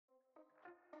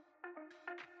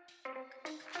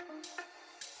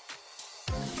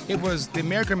It was the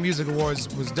American Music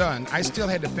Awards was done. I still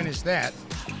had to finish that.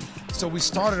 So we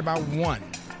started about 1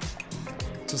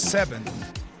 to 7.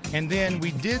 And then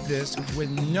we did this with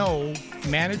no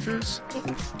managers,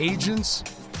 agents,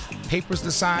 papers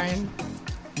to sign.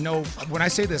 No, when I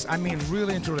say this, I mean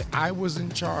really and truly, I was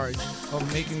in charge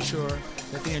of making sure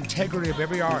that the integrity of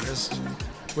every artist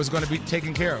was going to be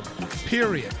taken care of,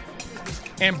 period.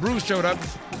 And Bruce showed up,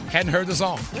 hadn't heard the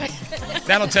song.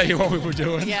 That'll tell you what we were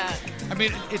doing. Yeah. I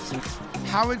mean, it's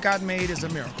how it got made is a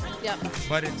miracle. Yep.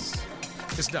 But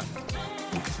it's done.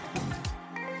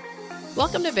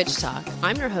 Welcome to Bitch Talk.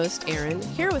 I'm your host, Erin,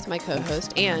 here with my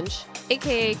co-host, Ange,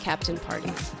 aka Captain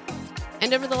Party.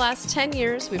 And over the last 10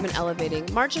 years, we've been elevating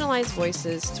marginalized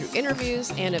voices through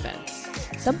interviews and events.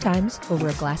 Sometimes over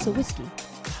a glass of whiskey.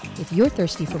 If you're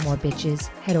thirsty for more bitches,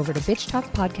 head over to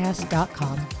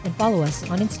bitchtalkpodcast.com and follow us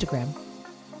on Instagram.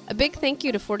 A big thank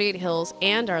you to 48 Hills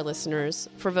and our listeners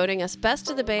for voting us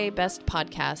Best of the Bay Best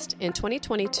Podcast in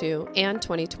 2022 and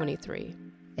 2023.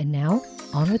 And now,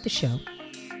 on with the show.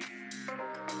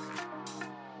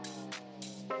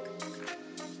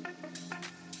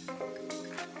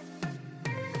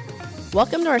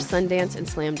 Welcome to our Sundance and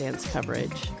Slam Dance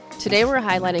coverage. Today we're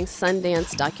highlighting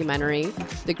Sundance documentary,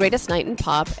 The Greatest Night in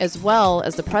Pop, as well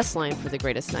as the press line for The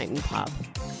Greatest Night in Pop.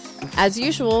 As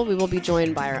usual, we will be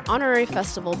joined by our honorary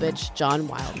festival bitch, John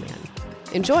Wildman.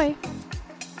 Enjoy!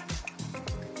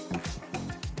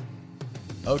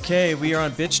 Okay, we are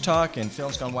on Bitch Talk and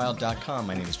FilmsGoneWild.com.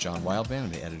 My name is John Wildman.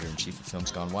 I'm the editor-in-chief of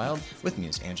Films Gone Wild. With me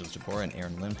is Angela DeBora and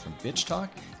Aaron Lim from Bitch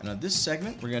Talk. And on this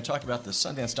segment, we're going to talk about the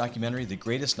Sundance documentary, The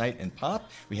Greatest Night in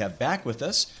Pop. We have back with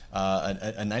us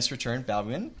a nice return,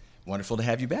 Nguyen. Wonderful to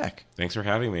have you back. Thanks for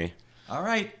having me. All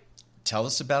right. Tell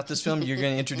us about this film. You're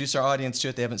going to introduce our audience to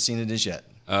it. They haven't seen it as yet.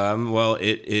 Well,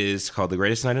 it is called The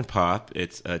Greatest Night in Pop.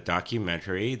 It's a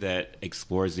documentary that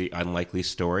explores the unlikely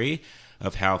story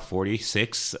of how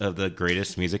 46 of the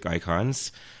greatest music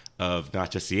icons of not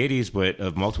just the 80s, but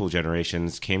of multiple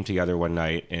generations came together one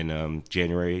night in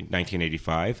January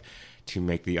 1985 to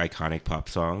make the iconic pop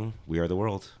song, We Are the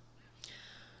World.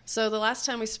 So the last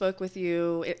time we spoke with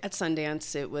you at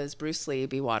Sundance, it was Bruce Lee,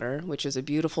 Be Water, which is a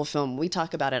beautiful film. We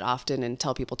talk about it often and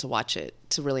tell people to watch it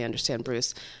to really understand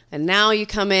Bruce. And now you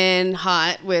come in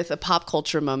hot with a pop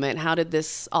culture moment. How did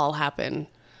this all happen?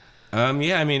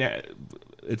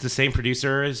 It's the same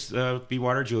producer as Be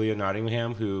Water, Julia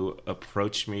Nottingham, who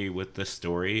approached me with the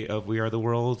story of We Are the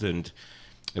World, and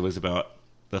it was about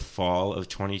the fall of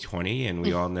 2020, and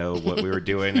we all know what we were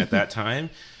doing at that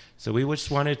time. So we just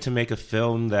wanted to make a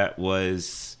film that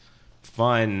was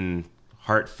fun,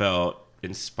 heartfelt,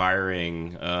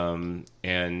 inspiring,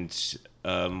 and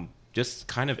just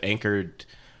kind of anchored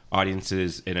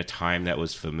audiences in a time that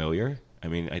was familiar. I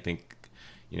mean, I think,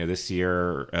 this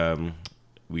year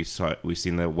we've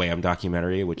seen the Wham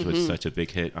documentary, which was such a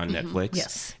big hit on Netflix.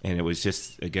 Yes. And it was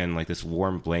just, again, like this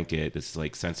warm blanket, this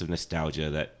like sense of nostalgia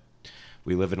that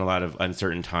we live in a lot of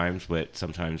uncertain times, but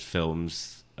sometimes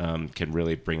films can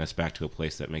really bring us back to a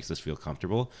place that makes us feel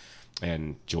comfortable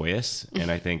and joyous.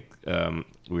 And I think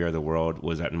We Are the World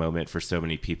was that moment for so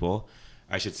many people.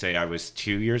 I should say I was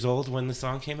 2 years old when the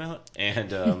song came out,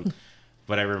 and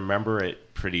but I remember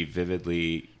it pretty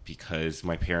vividly because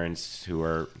my parents, who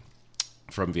are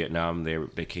from Vietnam,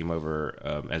 they came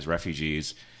over as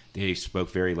refugees. They spoke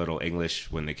very little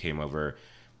English when they came over,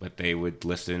 but they would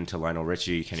listen to Lionel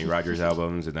Richie, Kenny Rogers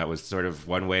albums, and that was sort of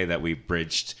one way that we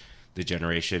bridged the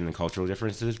generation and cultural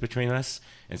differences between us.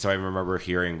 And so I remember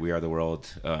hearing We Are the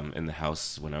World in the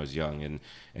house when I was young,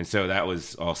 and so that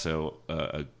was also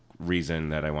a reason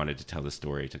that I wanted to tell the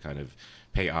story, to kind of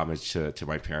pay homage to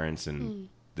my parents and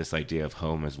this idea of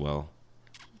home as well.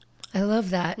 I love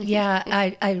that. Yeah,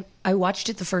 I watched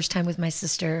it the first time with my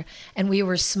sister, and we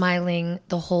were smiling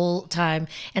the whole time.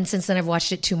 And since then, I've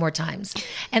watched it 2 more times.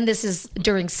 And this is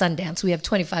during Sundance. We have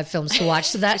 25 films to watch,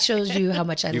 so that shows you how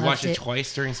much I loved it. You watched it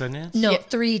twice during Sundance? No,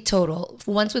 3 total.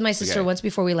 Once with my sister, once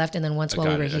before we left, and then once while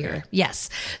we were here. Okay. Yes.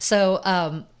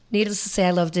 So, needless to say,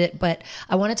 I loved it. But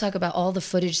I want to talk about all the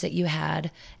footage that you had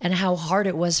and how hard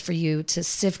it was for you to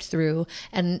sift through,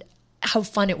 and how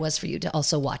fun it was for you to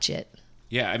also watch it.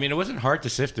 Yeah, I mean, it wasn't hard to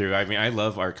sift through. I mean, I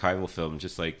love archival film,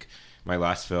 just like my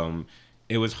last film.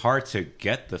 It was hard to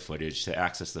get the footage, to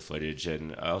access the footage,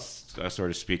 and I'll sort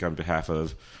of speak on behalf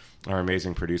of our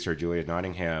amazing producer, Julia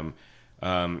Nottingham,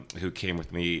 who came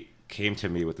to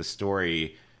me with the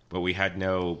story, but we had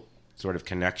no sort of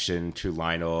connection to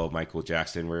Lionel, Michael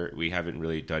Jackson, where we haven't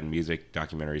really done music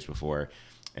documentaries before.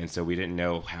 And so we didn't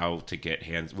know how to get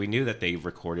hands. We knew that they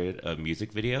recorded a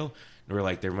music video. And we were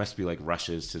like, there must be like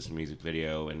rushes to this music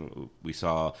video. And we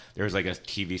saw there was like a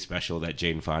TV special that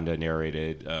Jane Fonda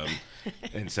narrated.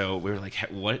 And so we were like,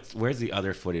 where's the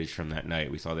other footage from that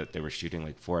night? We saw that they were shooting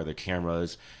like 4 other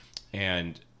cameras.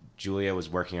 And Julia was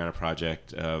working on a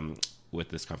project with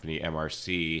this company,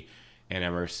 MRC. And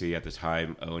MRC at the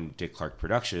time owned Dick Clark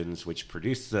Productions, which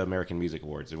produced the American Music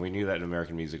Awards. And we knew that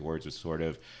American Music Awards was sort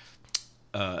of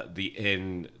the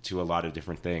end to a lot of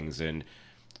different things. And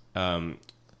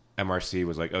MRC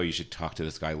was like, oh, you should talk to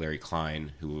this guy, Larry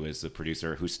Klein, who is the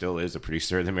producer, who still is a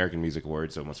producer of the American Music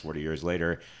Awards almost 40 years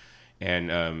later.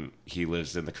 And he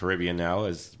lives in the Caribbean now,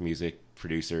 as music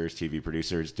producers, TV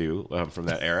producers do from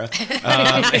that era.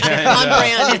 On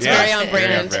brand. It's very on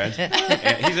brand.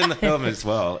 And he's in the film as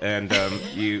well. And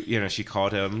she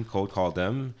cold called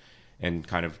him and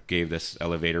kind of gave this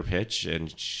elevator pitch.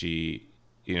 And he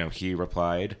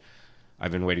replied,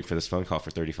 I've been waiting for this phone call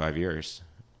for 35 years.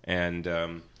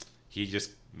 And he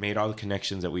just made all the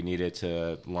connections that we needed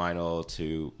to Lionel,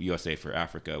 to USA for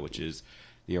Africa, which is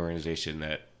the organization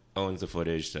that owns the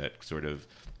footage, that sort of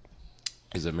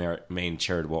is a main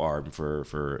charitable arm for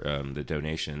the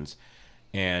donations.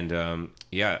 And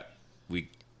we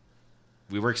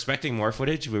were expecting more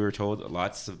footage. We were told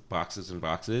lots of boxes and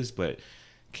boxes, but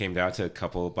came down to a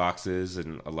couple of boxes,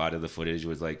 and a lot of the footage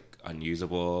was like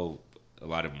unusable, a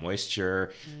lot of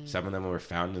moisture. Some of them were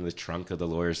found in the trunk of the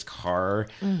lawyer's car,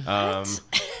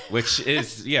 which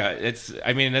is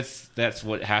that's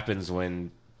what happens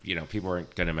when people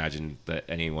aren't going to imagine that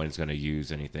anyone's going to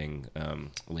use anything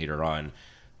later on.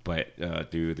 But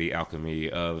through the alchemy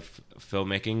of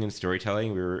filmmaking and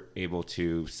storytelling, we were able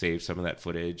to save some of that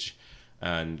footage,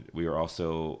 and we were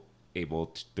also able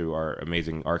to, through our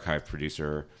amazing archive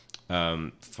producer,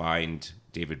 find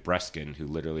David Breskin, who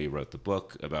literally wrote the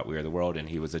book about We Are the World, and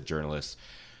he was a journalist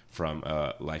from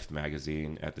Life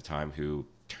magazine at the time, who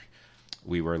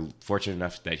we were fortunate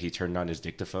enough that he turned on his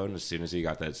dictaphone as soon as he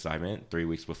got that assignment 3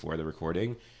 weeks before the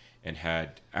recording, and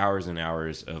had hours and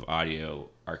hours of audio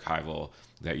archival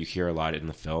that you hear a lot in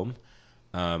the film.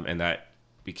 And that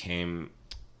became,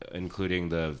 including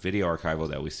the video archival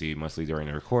that we see mostly during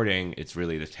the recording, it's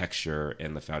really the texture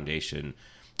and the foundation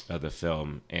of the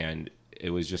film. And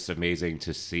it was just amazing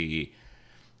to see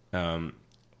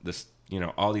this,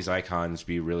 all these icons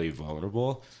be really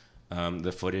vulnerable.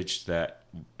 The footage that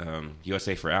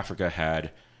USA for Africa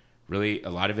had, really a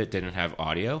lot of it didn't have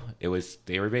audio.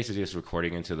 They were basically just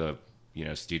recording into the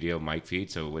studio mic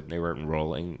feed. So when they weren't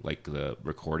rolling like the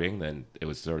recording, then it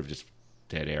was sort of just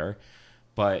dead air.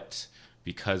 But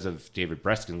because of David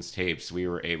Breskin's tapes, we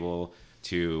were able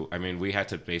to, we had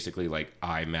to basically like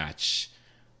eye match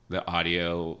the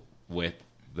audio with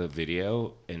the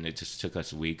video, and it just took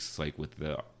us weeks, like with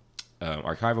the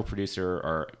archival producer,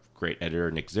 our great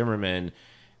editor Nick Zimmerman,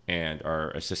 and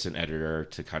our assistant editor,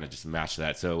 to kind of just match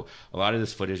that. So a lot of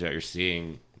this footage that you're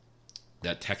seeing,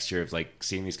 that texture of like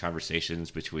seeing these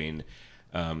conversations between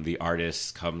the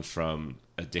artists, comes from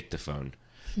a dictaphone.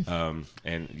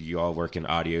 And you all work in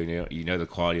audio, you know the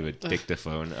quality of a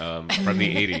dictaphone from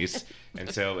the 80s. And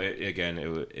so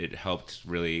it helped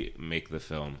really make the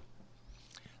film.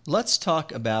 Let's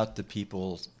talk about the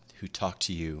people who talk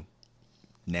to you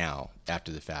now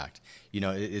after the fact.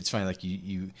 It's funny, like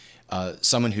you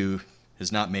someone who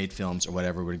has not made films or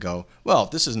whatever would go, well,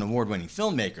 this is an award-winning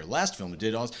filmmaker. Last film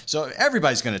did all, so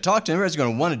everybody's going to talk to him. Everybody's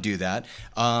going to want to do that.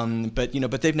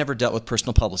 But they've never dealt with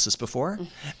personal publicists before,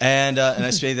 and I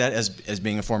say that as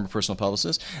being a former personal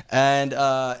publicist,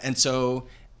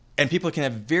 and people can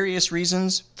have various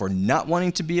reasons for not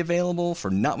wanting to be available,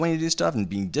 for not wanting to do stuff, and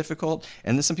being difficult.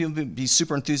 And then some people be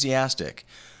super enthusiastic.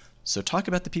 So talk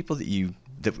about the people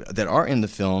that are in the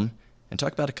film, and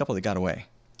talk about a couple that got away.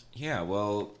 Yeah,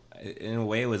 well, in a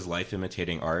way, it was life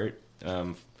imitating art.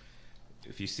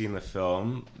 If you've seen the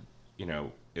film,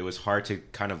 it was hard to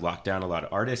kind of lock down a lot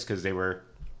of artists because they were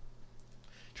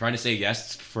trying to say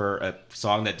yes for a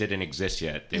song that didn't exist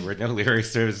yet. There were no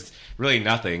lyrics. There was really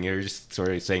nothing. You were just sort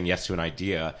of saying yes to an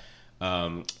idea.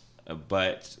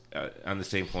 But on the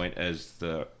same point as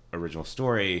the original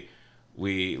story,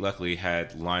 we luckily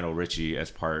had Lionel Richie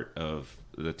as part of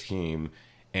the team.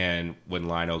 And when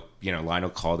Lionel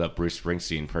called up Bruce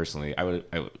Springsteen personally,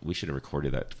 we should have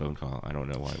recorded that phone call. I don't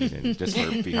know why we didn't, just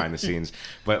for behind the scenes.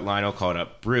 But Lionel called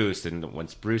up Bruce, and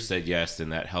once Bruce said yes, then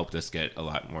that helped us get a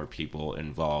lot more people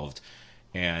involved.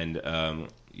 And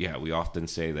we often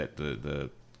say that the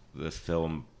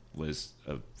film was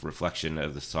a reflection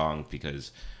of the song,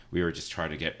 because we were just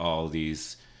trying to get all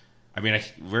these I mean,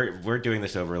 we're doing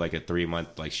this over like a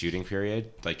 3-month like shooting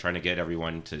period. Like trying to get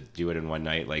everyone to do it in one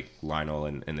night, like Lionel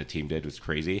and the team did, was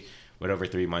crazy. But over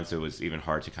 3 months, it was even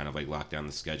hard to kind of like lock down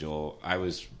the schedule. I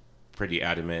was pretty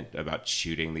adamant about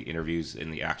shooting the interviews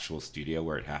in the actual studio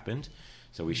where it happened.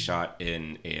 So we shot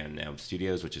in A&M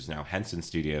Studios, which is now Henson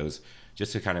Studios,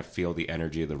 just to kind of feel the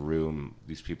energy of the room.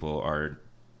 These people are,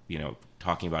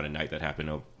 talking about a night that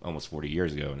happened almost 40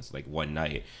 years ago, and it's like one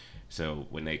night. So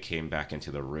when they came back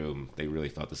into the room, they really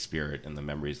felt the spirit, and the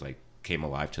memories like came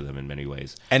alive to them in many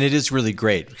ways. And it is really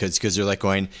great because they're like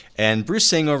going, and Bruce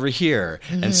sang over here,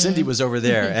 and Cindy was over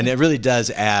there, and it really does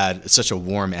add such a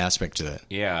warm aspect to it.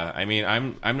 Yeah, I mean,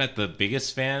 I'm not the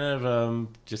biggest fan of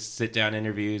just sit down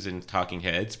interviews and talking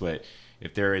heads, but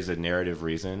if there is a narrative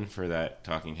reason for that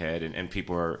talking head, and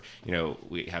people are,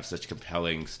 we have such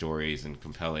compelling stories and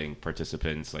compelling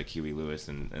participants like Huey Lewis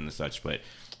and the such, but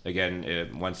again,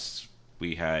 once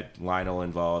we had Lionel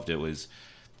involved, it was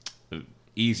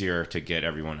easier to get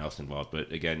everyone else involved.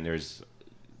 But again, there's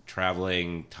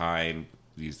traveling time.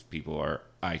 These people are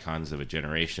icons of a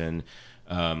generation.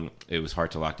 It was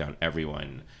hard to lock down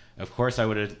everyone. Of course, I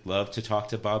would have loved to talk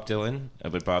to Bob Dylan,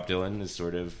 but Bob Dylan is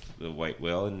sort of the white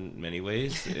whale in many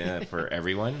ways for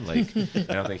everyone. Like,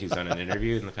 I don't think he's done an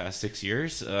interview in the past 6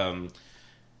 years.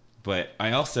 But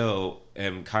I also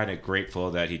am kind of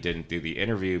grateful that he didn't do the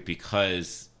interview,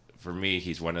 because for me,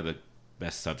 he's one of the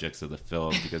best subjects of the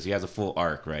film, because he has a full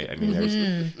arc, right? I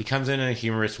mean, he comes in a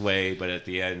humorous way, but at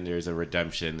the end, there's a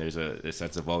redemption. There's a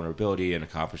sense of vulnerability and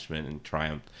accomplishment and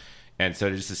triumph. And so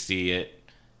just to see it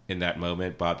in that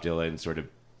moment, Bob Dylan sort of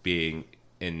being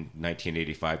in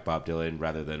 1985 Bob Dylan,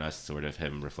 rather than us sort of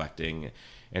him reflecting.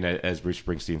 And as Bruce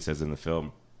Springsteen says in the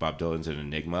film, Bob Dylan's an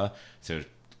enigma. So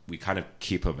we kind of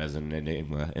keep him as an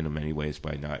enigma in many ways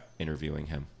by not interviewing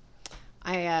him.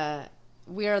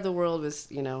 We Are the World was,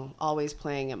 always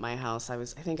playing at my house. I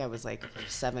think I was like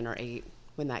 7 or 8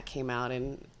 when that came out,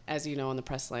 and as you know, on the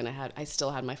press line, I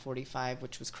still had my 45,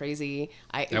 which was crazy.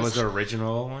 That was the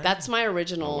original one? That's my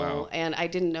original, oh, wow. And I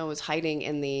didn't know it was hiding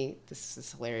in this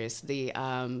is hilarious, the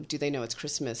Do They Know It's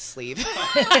Christmas sleeve.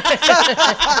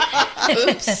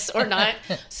 Oops, or not.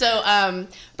 So,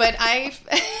 but I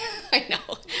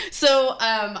know. So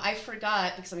I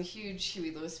forgot, because I'm a huge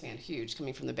Huey Lewis fan,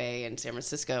 coming from the Bay and San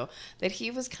Francisco, that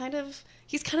he's kind of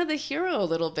the hero a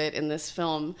little bit in this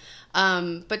film.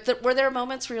 But were there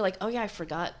moments where you're like, oh yeah, I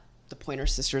forgot the Pointer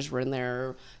Sisters were in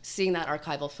there? Seeing that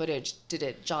archival footage, did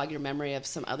it jog your memory of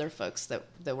some other folks that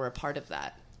were a part of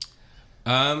that?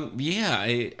 Yeah,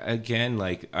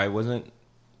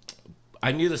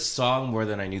 I knew the song more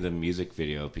than I knew the music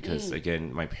video, because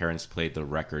again, my parents played the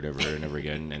record over and over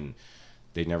again, and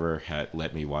they never had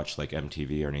let me watch like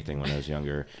MTV or anything when I was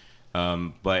younger.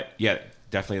 But yeah,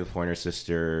 definitely the Pointer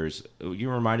Sisters.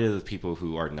 You're reminded of the people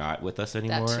who are not with us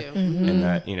anymore. That too. And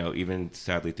that, even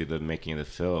sadly through the making of the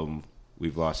film,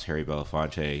 we've lost Harry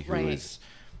Belafonte, who is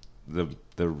the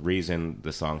reason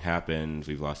the song happened.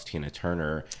 We've lost Tina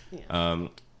Turner. Yeah.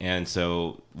 And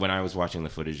so when I was watching the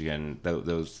footage again,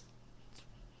 those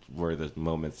were the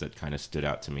moments that kind of stood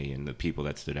out to me, and the people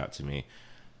that stood out to me.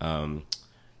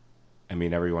 I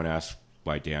mean, everyone asked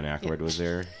why Dan Aykroyd was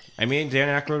there. I mean, Dan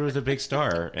Aykroyd was a big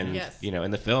star. And, yes.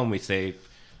 In the film, we say,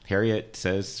 Harriet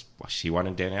says she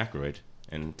wanted Dan Aykroyd.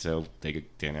 And so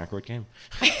Dan Aykroyd came.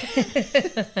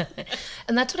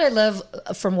 And that's what I love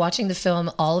from watching the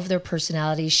film. All of their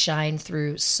personalities shine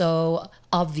through so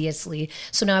obviously.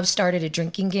 So now I've started a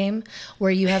drinking game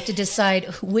where you have to decide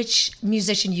which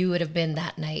musician you would have been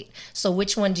that night. So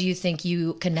which one do you think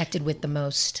you connected with the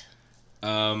most?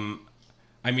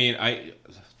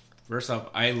 First off,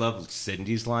 I love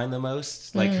Cindy's line the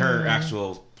most. Like, her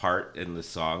actual part in the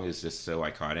song is just so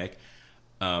iconic.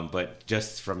 But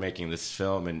just from making this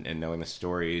film and knowing the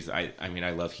stories, I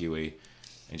love Huey,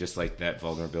 and just like that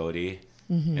vulnerability.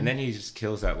 Mm-hmm. And then he just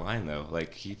kills that line, though.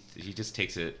 Like, he just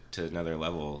takes it to another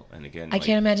level. And again, I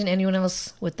can't imagine anyone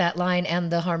else with that line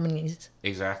and the harmonies.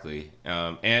 Exactly.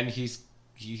 And he's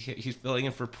filling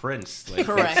in for Prince. Like,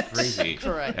 correct. That's crazy.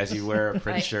 Correct. As you wear a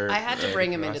Prince shirt. I had to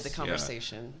bring him into the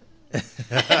conversation. Yeah.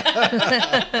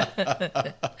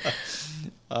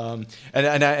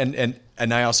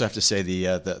 And I also have to say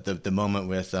the moment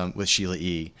with Sheila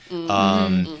E.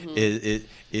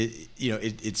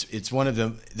 It's one of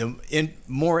the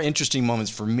more interesting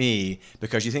moments for me,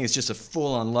 because you think it's just a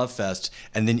full on love fest,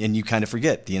 and you kind of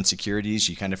forget the insecurities,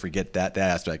 you kind of forget that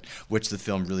aspect, which the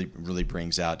film really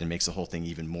brings out and makes the whole thing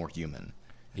even more human.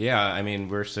 Yeah, I mean,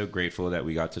 we're so grateful that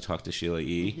we got to talk to Sheila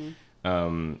E.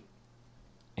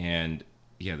 And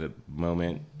yeah, the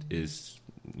moment is,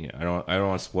 I don't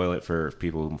want to spoil it for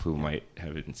people who might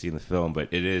haven't seen the film, but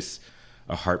it is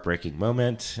a heartbreaking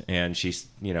moment. And she's,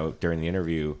 during the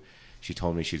interview, she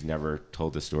told me she's never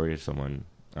told the story to someone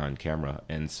on camera.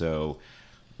 And so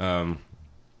I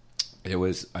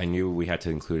knew we had to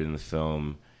include it in the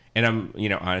film. And I'm,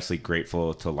 honestly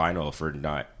grateful to Lionel for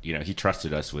not, he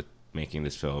trusted us with making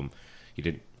this film. He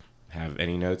didn't have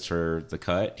any notes for the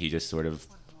cut. He just sort of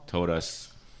told us,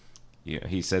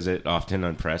 he says it often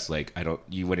on press, like,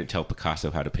 you wouldn't tell Picasso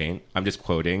how to paint. I'm just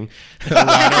quoting Lionel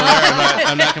there.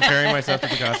 I'm not comparing myself to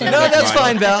Picasso. No, that's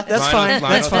fine, Val. That's fine.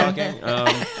 That's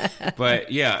fine.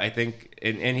 But yeah, I think,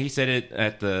 and he said it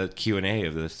at the Q&A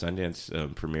of the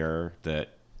Sundance premiere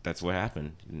that's what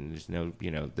happened. And there's no,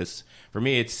 this, for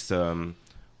me, it's,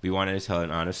 we wanted to tell an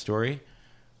honest story,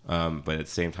 but at the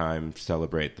same time,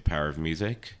 celebrate the power of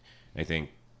music. I think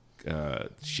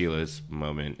Sheila's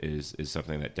moment is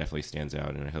something that definitely stands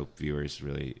out, and I hope viewers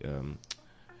really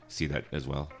see that as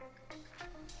well.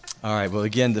 All right. Well,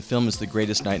 again, the film is The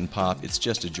Greatest Night in Pop. It's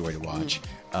just a joy to watch.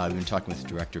 We've been talking with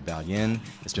director Nguyen.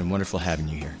 It's been wonderful having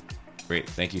you here. Great.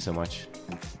 Thank you so much.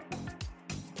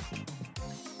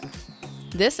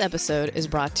 This episode is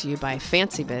brought to you by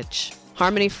Fancy Bitch,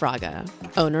 Harmony Fraga,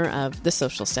 owner of The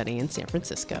Social Study in San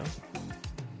Francisco.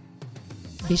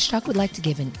 Bitch Talk would like to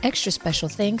give an extra special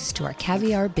thanks to our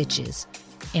caviar bitches: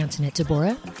 Antoinette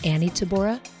Tabora, Annie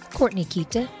Tabora, Courtney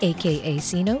Kita, a.k.a.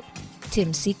 C-Note,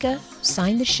 Tim Sika,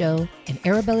 Sign the Show, and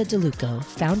Arabella DeLuco,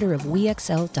 founder of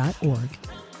WeXL.org.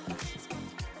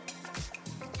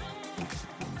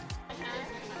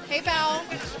 Hey, Val.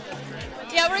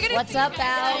 Yeah, we're gonna. What's up,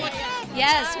 Val?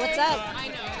 Yes, what's up?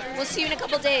 We'll see you in a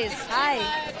couple days. Hi.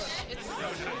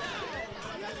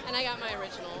 And I got my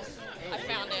original. I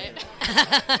found it.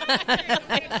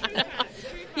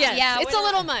 Yes, Yeah, it's a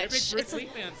little much. We're big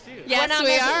fans too. Yes, We're not we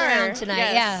messing are. around tonight.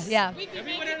 Yes. Yeah. Tell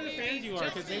me whatever fans you are,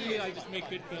 because maybe I just make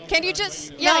good films. Can you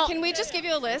just, can we just give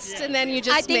you a list and then you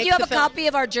just I think make you have the a film? copy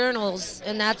of our journals,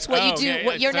 and that's what you do. Okay.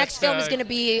 What your That's, next film is going to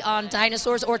be on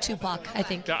dinosaurs or Tupac, I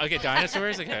think. Okay,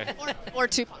 dinosaurs. Okay, Or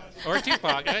two. or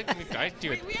Tupac. I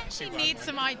do it. We actually need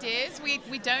some ideas. We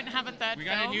don't have a third We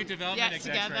got a film new development yet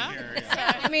exec together. right here.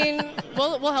 Yeah. I mean,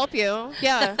 we'll help you.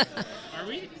 Yeah. Are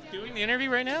we doing the interview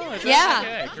right now? Is Yeah.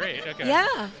 Okay, great. Okay.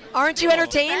 Yeah. Aren't you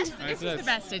entertained? This is the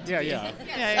best interview.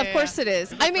 Yeah. Of course it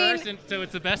is. I mean, So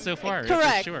it's the best so far.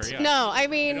 correct. For sure, yeah. No, I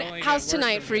mean, It only how's gets worse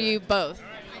tonight from for here. you both?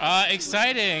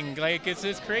 Exciting. Like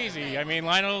it's crazy. I mean,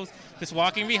 Lionel's just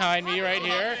walking behind me right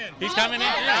here. He's coming in.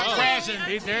 Yeah, I'm crashing.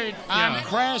 He's very. I'm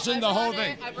crashing the whole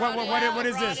thing. What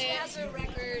is this?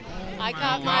 I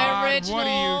got my original. What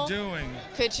are you doing?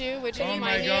 Could you? Would you Oh my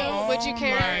mind you? God. Would you Oh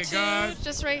care my to? God.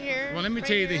 Just right here. Well, let me right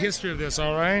tell you the here. history of this,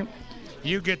 all right?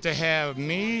 You get to have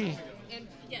me.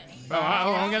 Oh,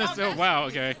 I'm gonna. Oh, wow.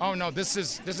 Okay. Oh, no, this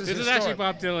is This is historic. actually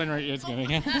Bob Dylan right here. It's gonna.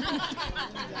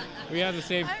 We have the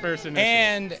same person.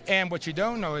 And what you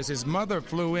don't know is his mother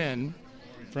flew in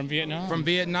From Vietnam. from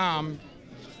Vietnam.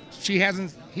 You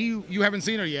haven't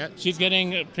seen her yet. She's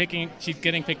getting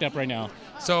picked up right now.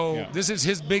 So Yeah. this is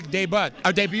his big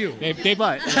debut. They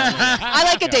butt. I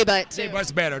like a day butt. too.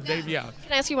 Debut's better. Yeah.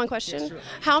 Can I ask you one question?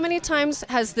 How many times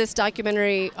has this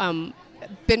documentary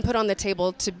been put on the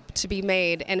table to be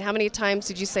made, and how many times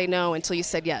did you say no until you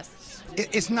said yes?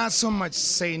 It's not so much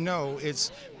say no.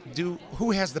 It's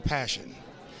who has the passion.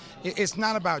 It's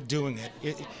not about doing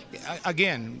it.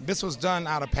 Again, this was done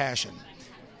out of passion.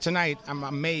 Tonight, I'm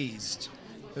amazed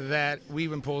that we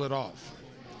even pulled it off.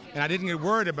 And I didn't get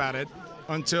worried about it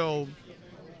until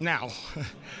now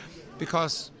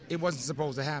because it wasn't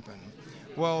supposed to happen.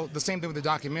 Well, the same thing with the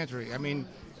documentary. I mean,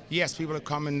 yes, people have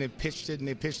come and they pitched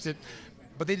it,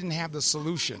 but they didn't have the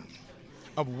solution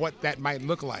of what that might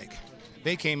look like.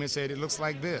 They came and said, it looks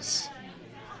like this.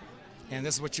 And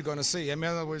this is what you're going to see. I mean,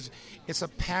 in other words, it's a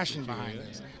passion behind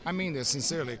this. I mean this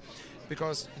sincerely,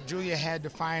 because Julia had to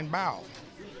find Bao.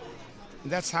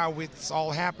 And that's how it's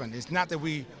all happened. It's not that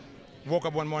we woke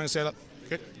up one morning and said,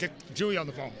 get Julia on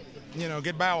the phone,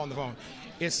 get Bao on the phone.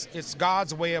 It's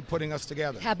God's way of putting us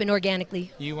together. Happened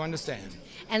organically. You understand?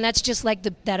 And that's just like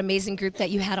that amazing group that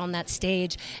you had on that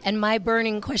stage. And my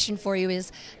burning question for you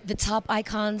is, the top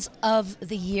icons of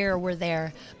the year were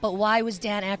there, but why was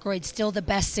Dan Aykroyd still the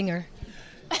best singer?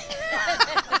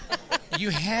 You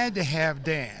had to have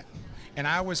Dan. And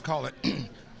I always call it,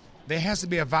 there has to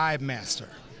be a vibe master.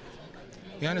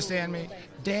 You understand me?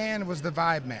 Dan was the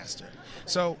vibe master.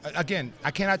 So, again,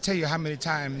 I cannot tell you how many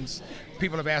times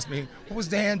people have asked me, what was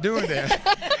Dan doing there?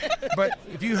 But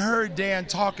if you heard Dan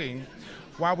talking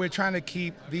while we're trying to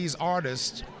keep these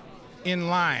artists in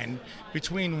line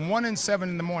between 1 and 7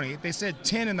 in the morning, they said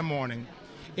 10 in the morning,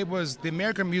 it was the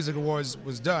American Music Awards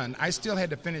was done. I still had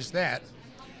to finish that.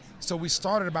 So we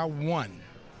started about 1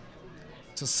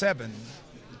 to 7,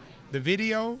 the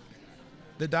video,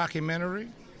 the documentary,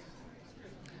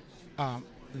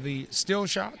 the still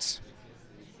shots,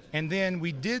 and then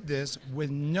we did this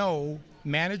with no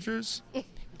managers,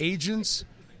 agents,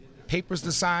 papers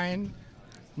to sign.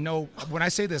 No, when I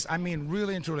say this, I mean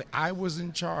really and truly, I was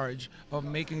in charge of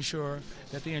making sure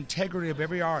that the integrity of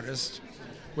every artist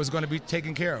was going to be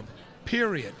taken care of,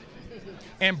 period.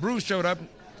 And Bruce showed up,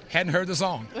 hadn't heard the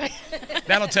song.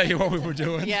 That'll tell you what we were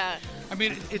doing. Yeah. I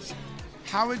mean, it's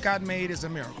how it got made is a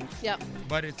miracle. Yeah.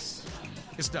 But it's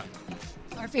done.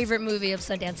 Our favorite movie of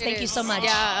Sundance. Thank you so much.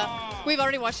 Yeah. We've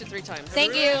already watched it 3 times.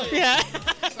 Thank you. Yeah.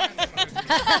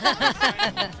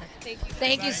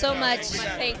 Thank you so much.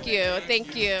 Thank you.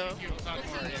 Thank you.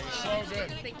 So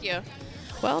good. Thank you.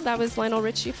 Well, that was Lionel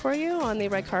Richie for you on the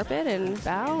red carpet, and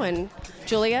Bao and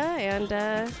Julia, and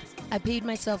I peed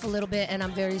myself a little bit, and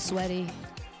I'm very sweaty.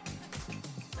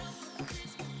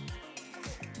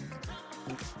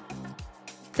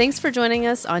 thanks for joining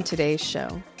us on today's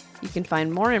show. You can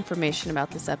find more information about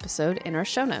this episode in our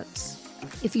show notes.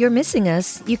 If you're missing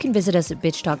us, you can visit us at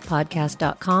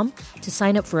bitchtalkpodcast.com to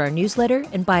sign up for our newsletter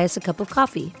and buy us a cup of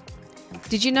coffee.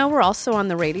 Did you know we're also on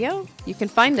the radio? You can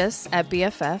find us at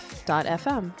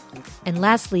bff.fm. And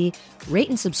lastly, rate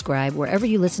and subscribe wherever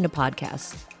you listen to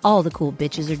podcasts. All the cool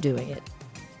bitches are doing it.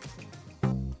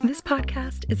 This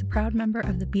podcast is a proud member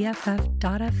of the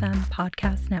BFF.fm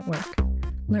podcast network.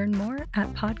 Learn more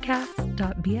at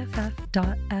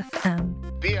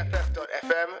podcasts.bff.fm.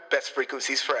 BFF.fm, best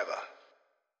frequencies forever.